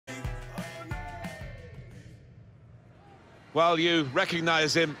Well, you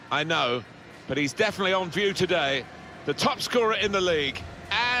recognise him, I know, but he's definitely on view today. The top scorer in the league,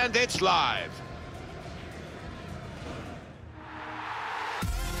 and it's live.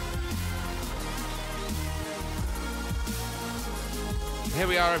 Here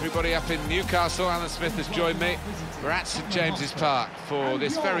we are, everybody, up in Newcastle. Alan Smith has joined me. We're at St James's Park for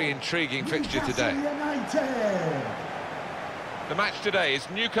this very intriguing fixture today. The match today is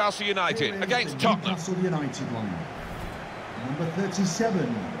Newcastle United against Tottenham. Newcastle United one. Number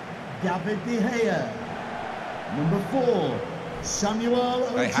 37, David De Gea. Number 4, Samuel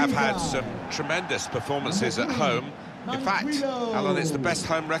Ortega. They have had some tremendous performances at home. In fact, Alan, it's the best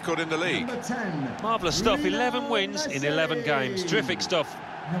home record in the league. Marvellous stuff, 11 wins in 11 games. Terrific stuff.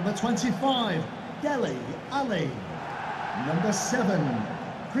 Number 25, Dele Alli. Number 7,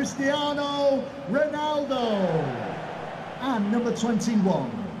 Cristiano Ronaldo. And number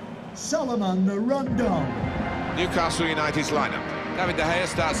 21, Solomon Rondon. Newcastle United's lineup. David De Gea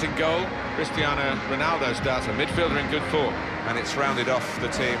starts in goal. Cristiano Ronaldo starts, a midfielder in good form. And it's rounded off the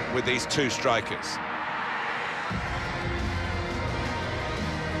team with these two strikers.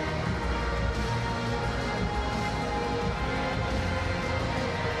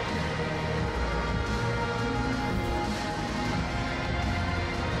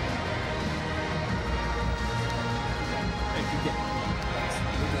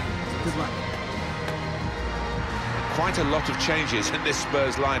 Quite a lot of changes in this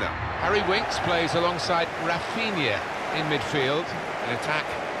Spurs lineup. Harry Winks plays alongside Rafinha in midfield. In attack,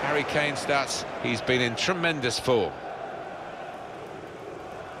 Harry Kane starts. He's been in tremendous form.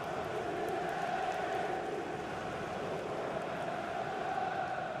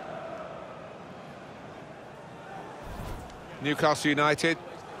 Newcastle United,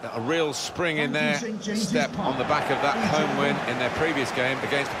 a real spring in their step on the back of that home win in their previous game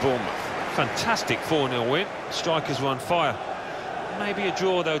against Bournemouth. Fantastic 4-0 win. Strikers were on fire. Maybe a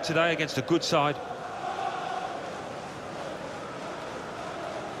draw, though, today against a good side.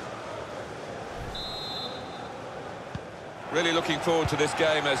 Really looking forward to this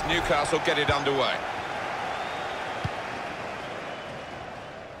game as Newcastle get it underway.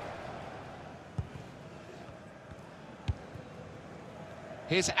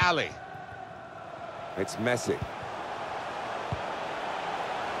 Here's Ali. It's Messi.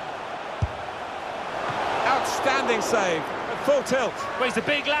 Outstanding save, at full tilt. Well, he's a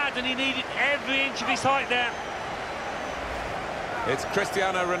big lad and he needed every inch of his height there. It's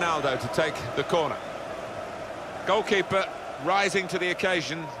Cristiano Ronaldo to take the corner. Goalkeeper rising to the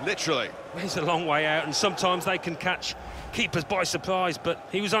occasion, literally. He's a long way out and sometimes they can catch keepers by surprise, but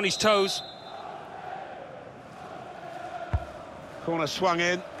he was on his toes. Corner swung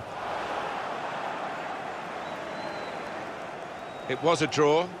in. It was a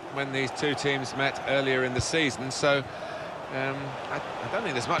draw when these two teams met earlier in the season, so I don't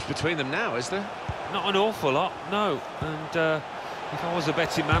think there's much between them now, is there? Not an awful lot, no. And if I was a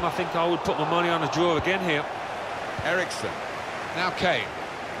betting man, I think I would put my money on a draw again here. Eriksen. Now Kane.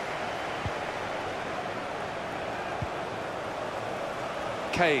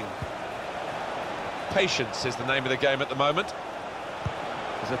 Kane. Patience is the name of the game at the moment.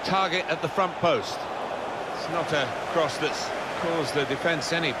 There's a target at the front post. It's not a cross that's caused the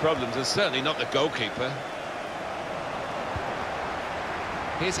defence any problems, and certainly not the goalkeeper.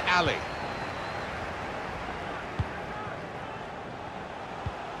 Here's Ali.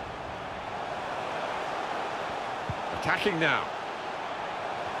 Attacking now.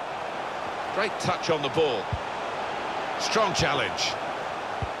 Great touch on the ball. Strong challenge.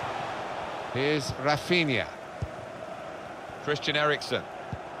 Here's Rafinha. Christian Eriksen.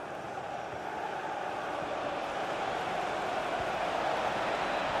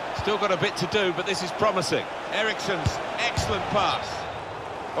 Still got a bit to do, but this is promising. Eriksen's excellent pass.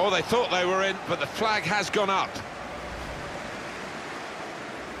 Oh, they thought they were in, but the flag has gone up. The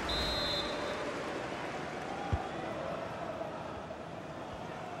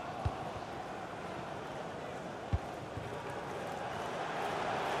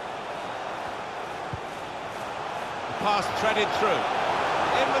pass threaded through.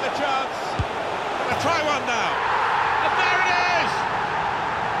 In with a chance. Gonna try one now. And there it is!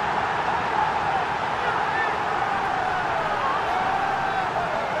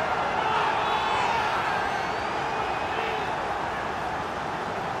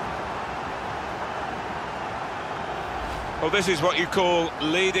 Well, this is what you call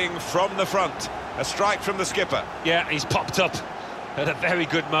leading from the front. A strike from the skipper. Yeah, he's popped up at a very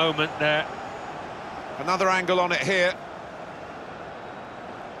good moment there. Another angle on it here.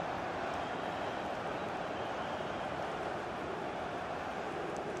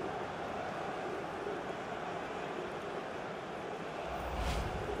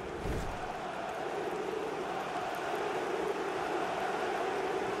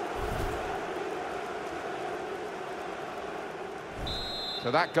 So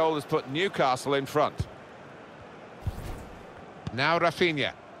that goal has put Newcastle in front. Now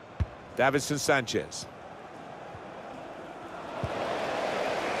Rafinha. Davinson Sanchez.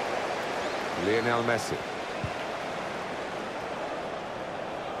 Lionel Messi.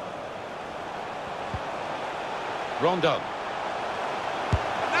 Rondon.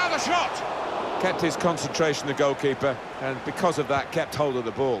 Now the shot! Kept his concentration, the goalkeeper, and because of that, kept hold of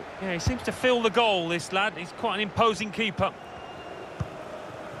the ball. Yeah, he seems to feel the goal, this lad. He's quite an imposing keeper.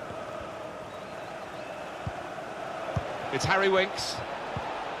 It's Harry Winks.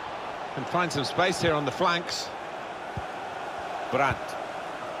 Can find some space here on the flanks. Brandt.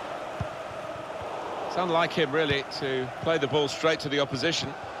 It's unlike him, really, to play the ball straight to the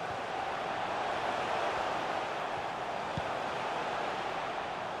opposition.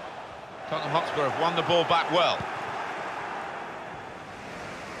 Tottenham Hotspur have won the ball back well.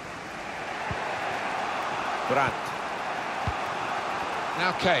 Brandt.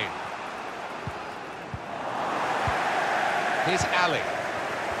 Now Kane. Here's Ali.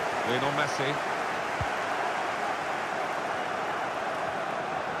 Lionel Messi.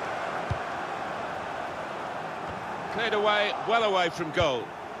 Cleared away, well away from goal.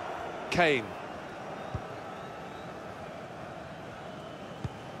 Kane.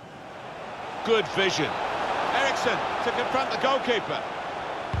 Good vision. Eriksson to confront the goalkeeper.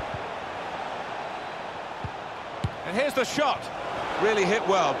 And here's the shot. Really hit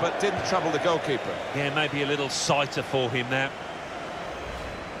well, but didn't trouble the goalkeeper. Yeah, maybe a little sighter for him there.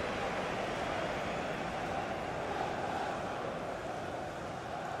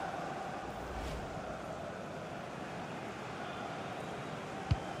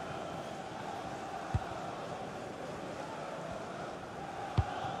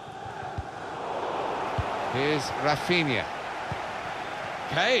 Here's Rafinha.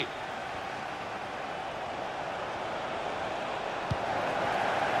 Kane.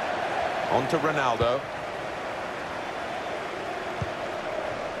 On to Ronaldo.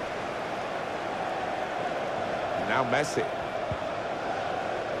 Now Messi.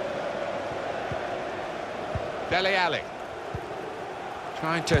 Dele Alli.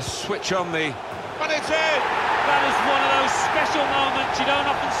 Trying to switch on the... But it's in! That is one of those special moments you don't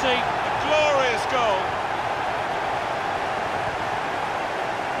often see. A glorious goal.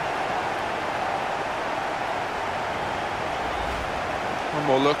 One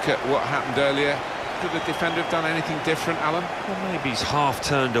more look at what happened earlier. Could the defender have done anything different, Alan? Well, maybe he's half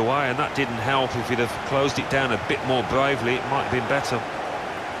turned away, and that didn't help. If he'd have closed it down a bit more bravely, it might have been better.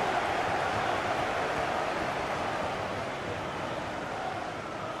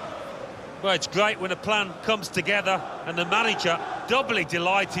 Well, it's great when a plan comes together, and the manager doubly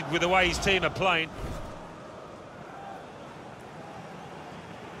delighted with the way his team are playing.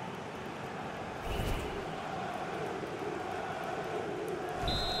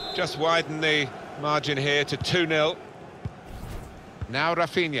 Just widen the margin here to 2-0. Now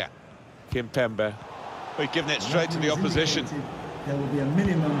Rafinha. Kimpembe. We've given it straight to the opposition. There will be a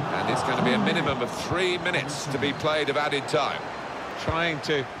minimum. And it's going to be a minimum of 3 minutes to be played of added time. Trying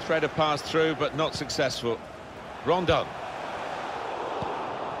to thread a pass through, but not successful. Rondon.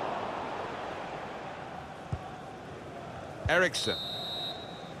 Eriksson.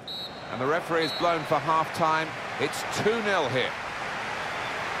 And the referee is blown for half-time. It's 2-0 here.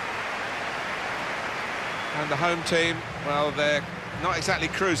 And the home team, well, they're not exactly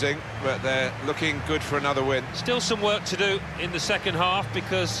cruising, but they're looking good for another win. Still some work to do in the second half,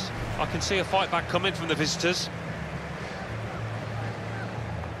 because I can see a fight back coming from the visitors.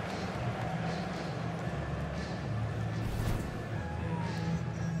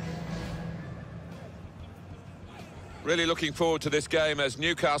 Really looking forward to this game as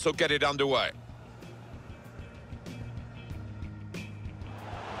Newcastle get it underway.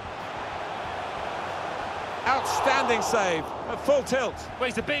 Outstanding save, at full tilt. Well,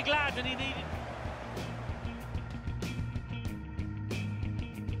 he's a big lad and he needed...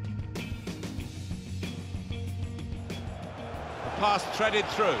 The pass threaded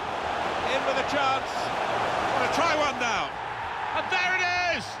through. In with a chance. Want to try one now. And there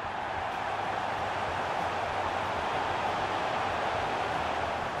it is!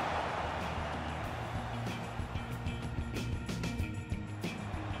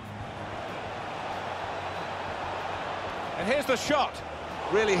 And here's the shot.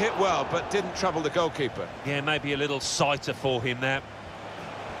 Really hit well, but didn't trouble the goalkeeper. Yeah, maybe a little sighter for him there.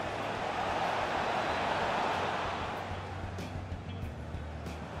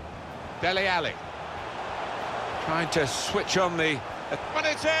 Dele Alli. Trying to switch on the... But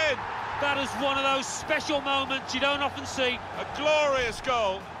it's in! That is one of those special moments you don't often see. A glorious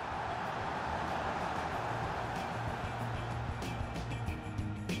goal.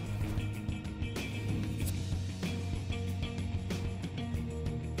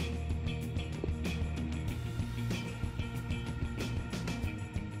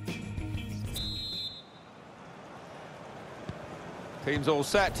 Team's all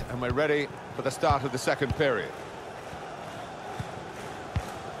set, and we're ready for the start of the second period.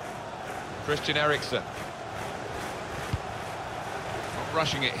 Christian Eriksen. Not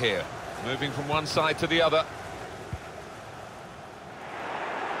rushing it here. Moving from one side to the other.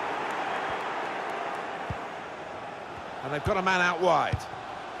 And they've got a man out wide.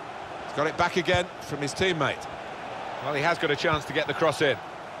 He's got it back again from his teammate. Well, he has got a chance to get the cross in.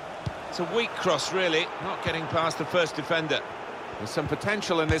 It's a weak cross, really, not getting past the first defender. There's some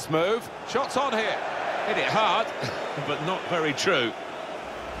potential in this move. Shots on here. Hit it hard, but not very true.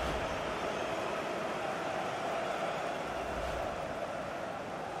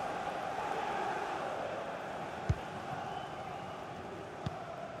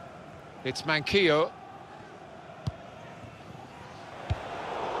 It's Manquillo.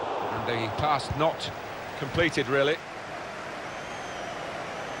 And the pass not completed, really.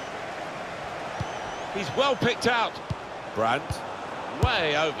 He's well picked out. Brandt,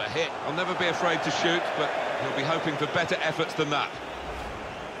 way over hit. I'll never be afraid to shoot, but he'll be hoping for better efforts than that.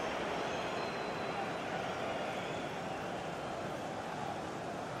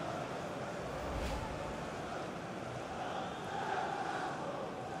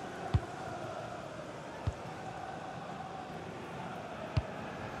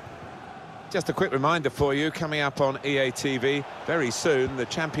 Just a quick reminder for you, coming up on EA TV very soon, the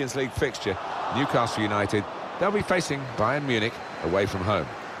Champions League fixture. Newcastle United, they'll be facing Bayern Munich away from home.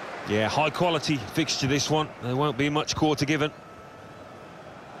 Yeah, high-quality fixture, this one. There won't be much quarter given.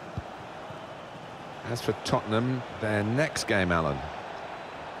 As for Tottenham, their next game, Alan.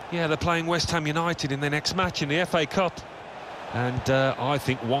 Yeah, they're playing West Ham United in their next match in the FA Cup. And I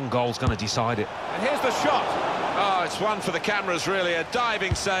think one goal's going to decide it. And here's the shot. Oh, it's one for the cameras, really. A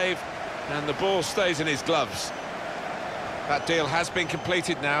diving save. And the ball stays in his gloves. That deal has been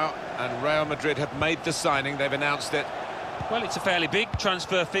completed now, and Real Madrid have made the signing. They've announced it. Well, it's a fairly big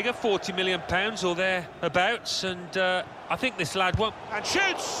transfer figure, £40 million or thereabouts, and I think this lad won't... And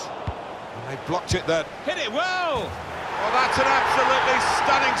shoots! And they blocked it then. Hit it well! Well, that's an absolutely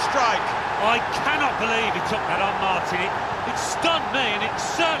stunning strike. I cannot believe he took that on, Martin. It stunned me, and it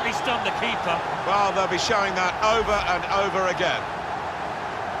certainly stunned the keeper. Well, they'll be showing that over and over again.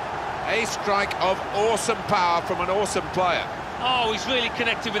 A strike of awesome power from an awesome player. Oh, he's really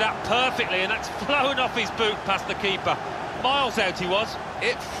connected with that perfectly, and that's flown off his boot past the keeper. Miles out he was.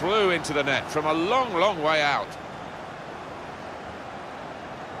 It flew into the net from a long, long way out.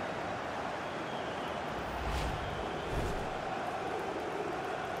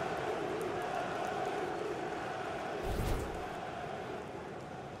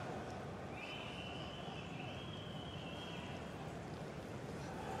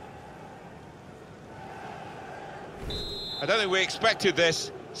 I don't think we expected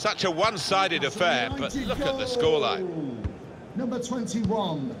this, such a one-sided affair, but look at the scoreline. Number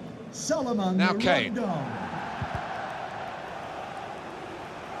 21, Solomon. Now Kane.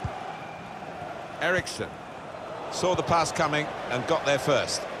 Eriksen saw the pass coming and got there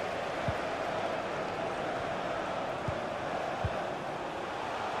first.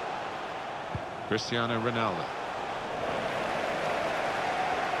 Cristiano Ronaldo.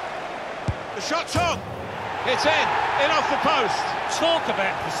 The shot's on! It's in off the post. Talk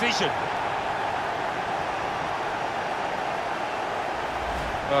about precision.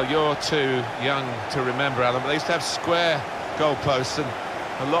 Well, you're too young to remember, Alan, but they used to have square goalposts,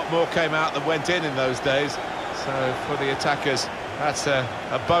 and a lot more came out than went in those days. So for the attackers, that's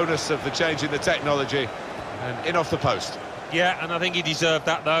a bonus of the change in the technology. And in off the post. Yeah, and I think he deserved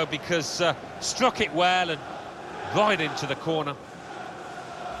that, though, because struck it well and right into the corner.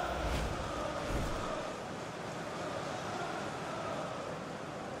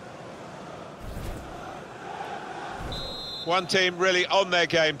 One team really on their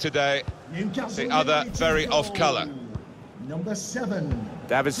game today, Newcastle the other United very goal. off colour. Number 7,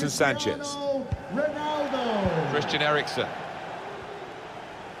 Davinson Sanchez. Ronaldo. Christian Eriksen.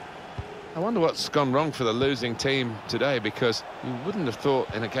 I wonder what's gone wrong for the losing team today, because you wouldn't have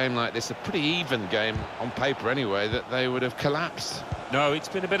thought in a game like this, a pretty even game on paper anyway, that they would have collapsed. No, it's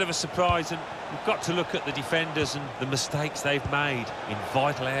been a bit of a surprise, and you've got to look at the defenders and the mistakes they've made in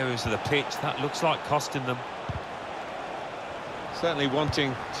vital areas of the pitch. That looks like costing them. Certainly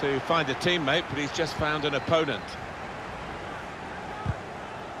wanting to find a teammate, but he's just found an opponent.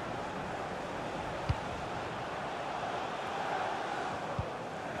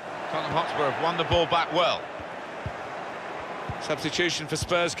 Tottenham Hotspur have won the ball back well. Substitution for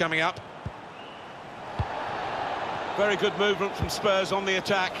Spurs coming up. Very good movement from Spurs on the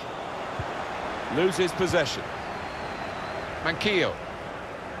attack. Loses possession. Manquillo.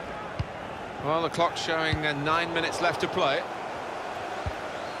 Well, the clock's showing 9 minutes left to play.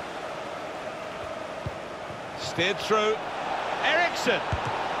 Steered through. Ericsson.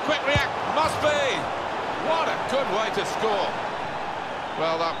 Quick react. Must be. What a good way to score.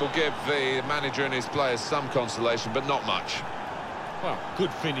 Well, that will give the manager and his players some consolation, but not much. Well,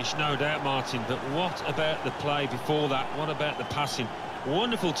 good finish, no doubt, Martin, but what about the play before that? What about the passing?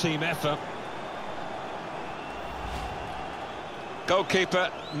 Wonderful team effort. Goalkeeper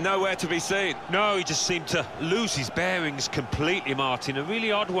nowhere to be seen. No, he just seemed to lose his bearings completely, Martin. A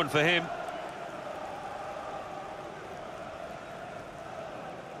really odd one for him.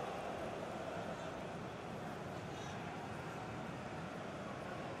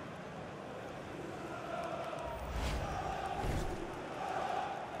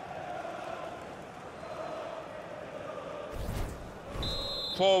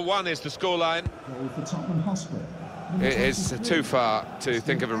 Four-1 is the scoreline. Goal for Tottenham Hotspur. It is too far to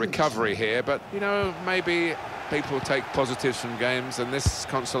think of a recovery here, but, you know, maybe people take positives from games, and this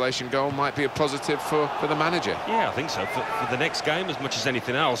consolation goal might be a positive for the manager. Yeah, I think so, for the next game as much as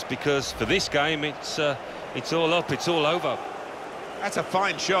anything else, because for this game, it's all up, it's all over. That's a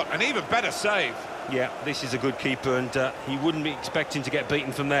fine shot, an even better save. Yeah, this is a good keeper, and he wouldn't be expecting to get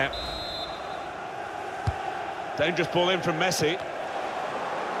beaten from there. Dangerous ball in from Messi.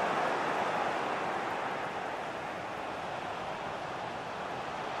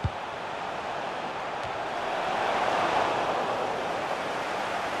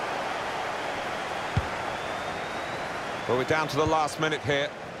 Well, we're down to the last minute here.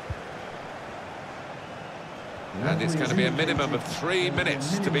 And it's going to be a minimum of 3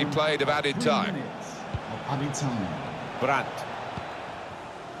 minutes to be played of added time. Brandt.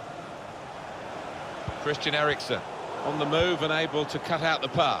 Christian Eriksen on the move and able to cut out the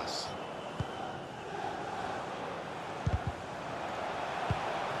pass.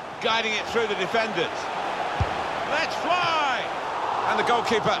 Guiding it through the defenders. Let's fly! And the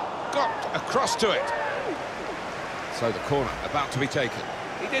goalkeeper got across to it. So the corner about to be taken.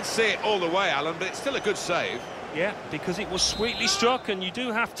 He did see it all the way, Alan, but it's still a good save. Yeah, because it was sweetly struck, and you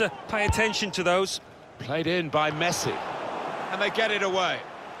do have to pay attention to those. Played in by Messi. And they get it away.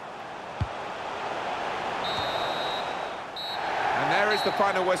 And there is the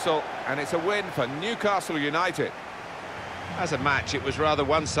final whistle, and it's a win for Newcastle United. As a match, it was rather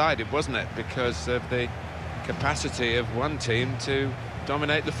one-sided, wasn't it? Because of the capacity of one team to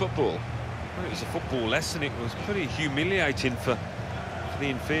dominate the football. Well, it was a football lesson. It was pretty humiliating for the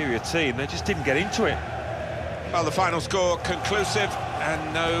inferior team. They just didn't get into it. Well, the final score conclusive,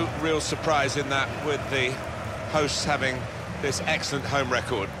 and no real surprise in that, with the hosts having this excellent home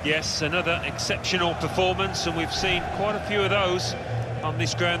record. Yes, another exceptional performance, and we've seen quite a few of those on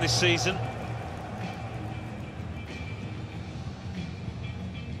this ground this season.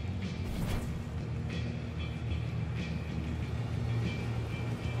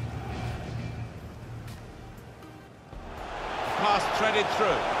 Pass threaded through.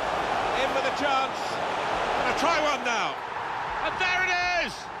 In with a chance. Gonna try one now. And there it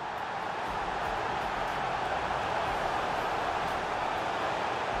is!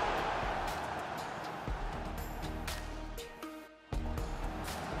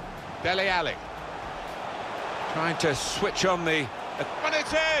 Dele Alli. Trying to switch on the... And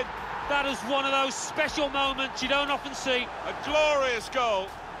it's in! That is one of those special moments you don't often see. A glorious goal.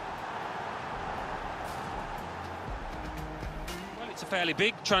 It's a fairly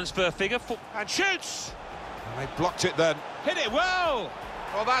big transfer figure. And shoots! And they blocked it then. Hit it well!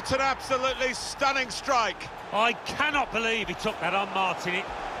 Well, that's an absolutely stunning strike. I cannot believe he took that on, Martin.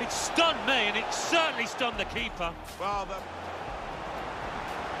 It stunned me, and it certainly stunned the keeper. Well,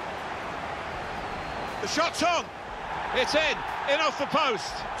 the shot's on. It's in off the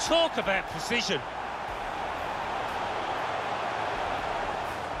post. Talk about precision.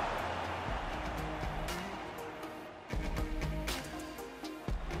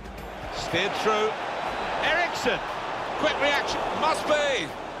 Steered through. Ericsson. Quick reaction. Must be.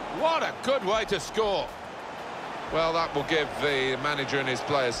 What a good way to score. Well, that will give the manager and his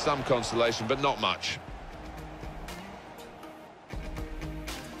players some consolation, but not much.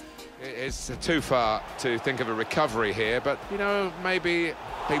 It is too far to think of a recovery here, but, you know, maybe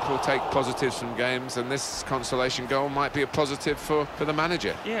people take positives from games, and this consolation goal might be a positive for the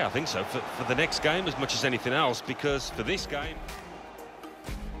manager. Yeah, I think so, for the next game as much as anything else, because for this game...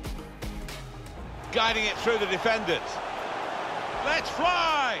 Guiding it through the defenders. Let's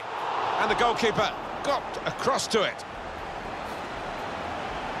fly! And the goalkeeper got across to it.